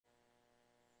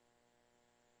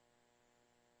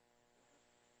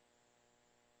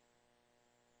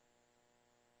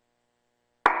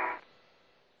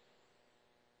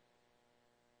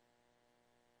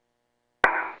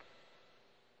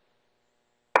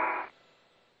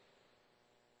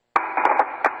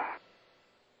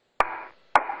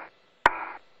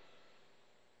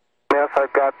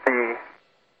I've got the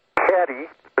caddy,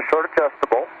 the short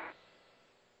adjustable,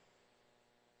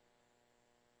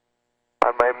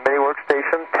 on my mini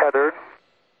workstation, tethered,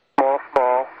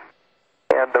 small,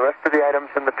 and the rest of the items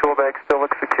in the tool bag still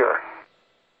look secure.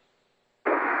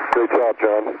 Great job,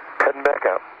 John. Heading back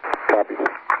out. Copy.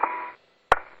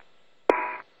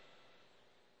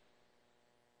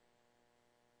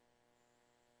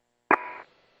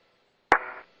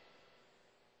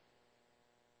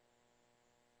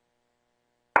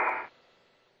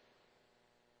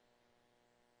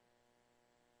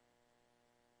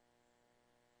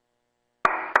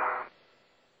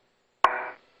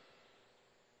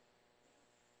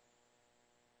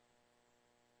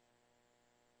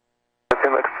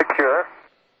 Everything looks secure.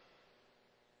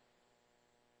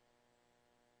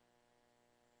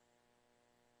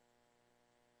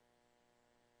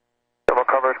 Thermal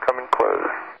covers coming close.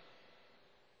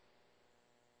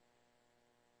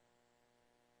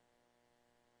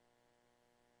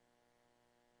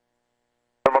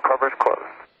 Thermal covers closed.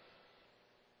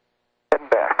 Heading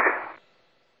back.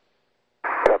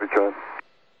 Copy, John.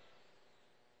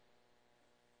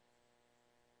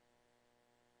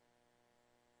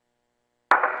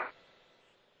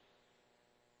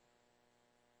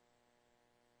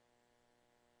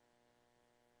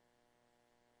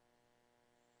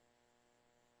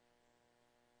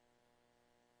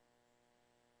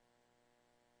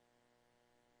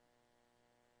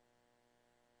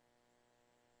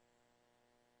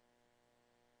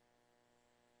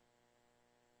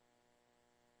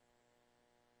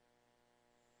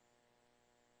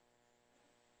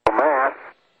 Matt.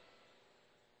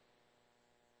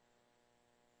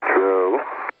 True.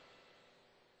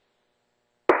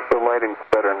 The lighting's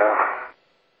better now.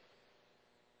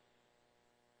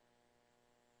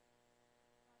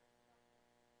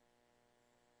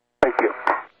 Thank you.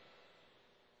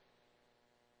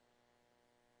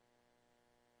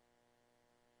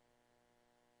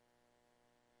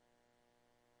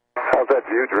 How's that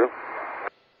view, Drew?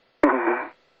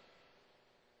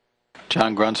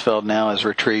 John Grunsfeld now has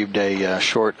retrieved a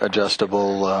short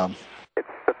adjustable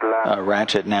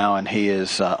ratchet now, and he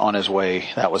is on his way.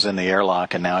 That was in the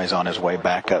airlock, and now he's on his way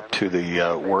back up to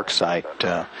the work site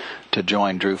to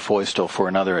join Drew Feustel for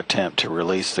another attempt to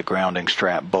release the grounding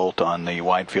strap bolt on the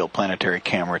Wide Field Planetary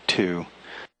Camera 2.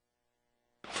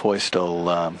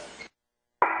 Feustel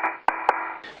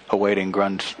awaiting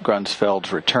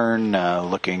Grunsfeld's return,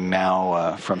 looking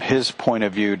now from his point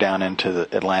of view down into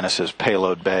Atlantis'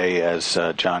 payload bay as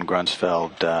John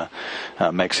Grunsfeld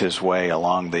makes his way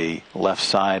along the left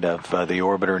side of the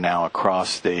orbiter, now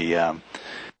across the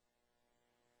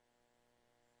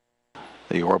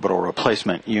orbital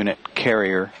replacement unit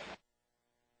carrier